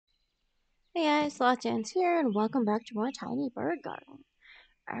Hey guys, SlothDance here, and welcome back to my tiny bird garden.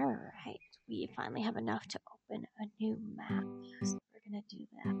 Alright, we finally have enough to open a new map, so we're gonna do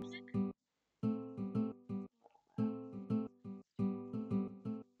that.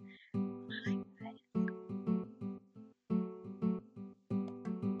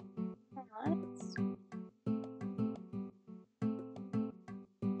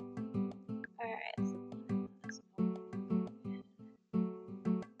 Alright,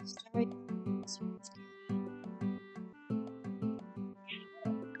 start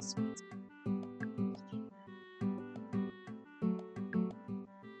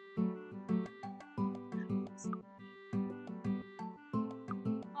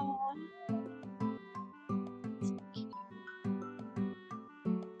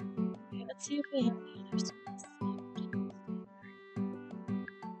Okay, let's see if we have any other spots.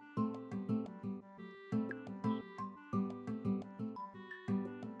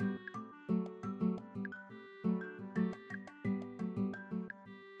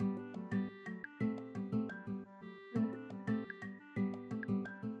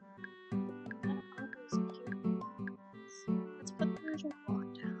 All those cute ones. Let's put the little one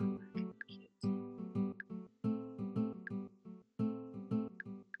down. Cute.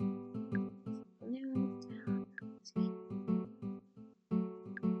 Balloons down. That's cute.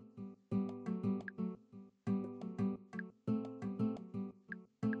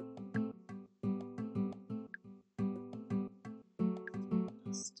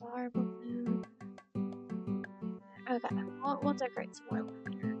 Little star balloon. Okay, we'll decorate some more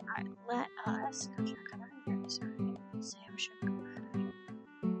later. Alright, let us go check on our nursery. Sam should be ready.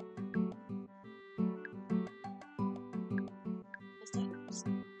 Just items.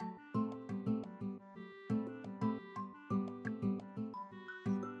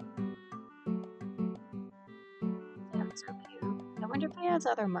 Yeah, it's so cute. I wonder if he has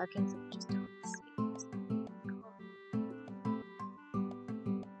other markings that we just don't see.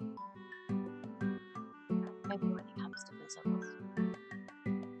 Maybe when he comes to visit us.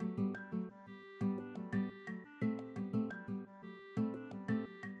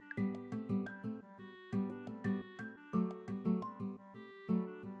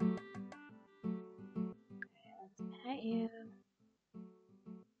 Let's pet you.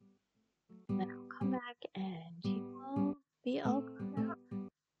 And then I'll come back and he will be all grown up.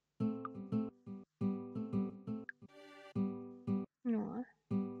 Aw.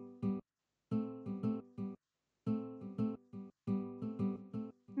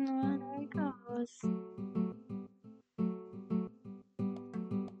 Aw, there he goes.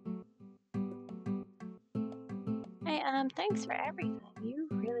 Hey, thanks for everything. You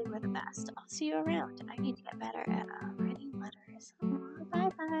really were the best. I'll see you around. I need to get better at writing letters. Bye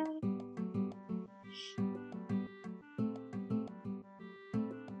bye.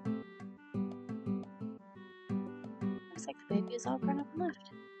 Looks like the baby is all grown up and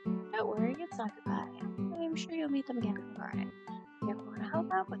left. Don't worry, it's not goodbye. I'm sure you'll meet them again in the garden. If you ever want to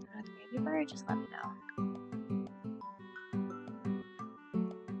help out with another baby bird, just let me know.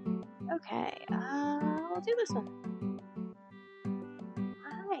 Okay, we'll do this one.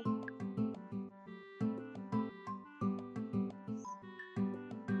 Hi.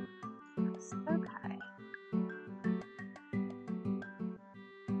 Okay.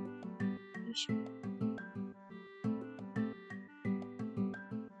 You should.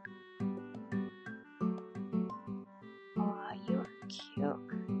 Aw, you are cute.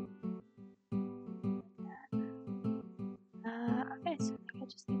 Okay, so I think I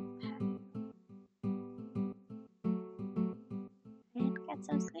just need to pet you. And get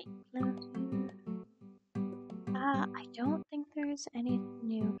some sleep clothes. I don't think there's anything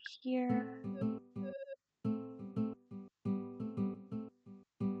new here.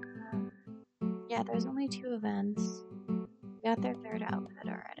 Yeah, there's only 2 events. We got their 3rd outfit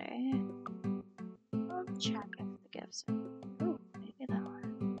already. I'll check if the gifts are. Oh, maybe that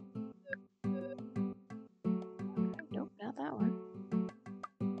one. Okay, nope, not that one.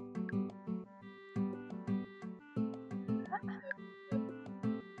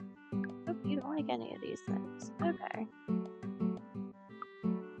 Nope, you don't like any of these things. Okay.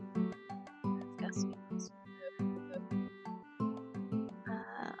 Let's go see this.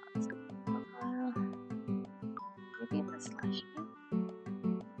 Let's go to profile. Maybe the slushy.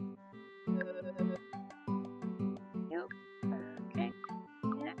 Nope. Okay.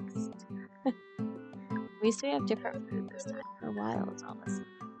 Next. At least we have different food this time. For a while, it's all the same.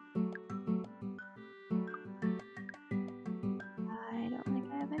 I don't think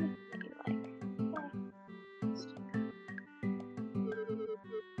I have anything that you like. Okay.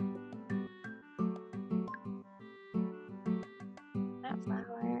 That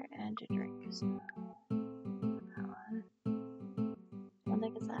flower and a drink. So, that one. Don't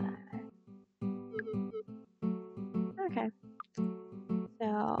think it's that either. Okay.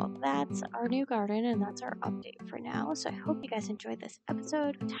 So that's our new garden and that's our update for now. So I hope you guys enjoyed this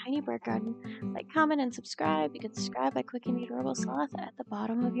episode of Tiny Bird Garden. Like, comment, and subscribe. You can subscribe by clicking the adorable sloth at the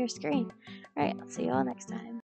bottom of your screen. All right, I'll see you all next time.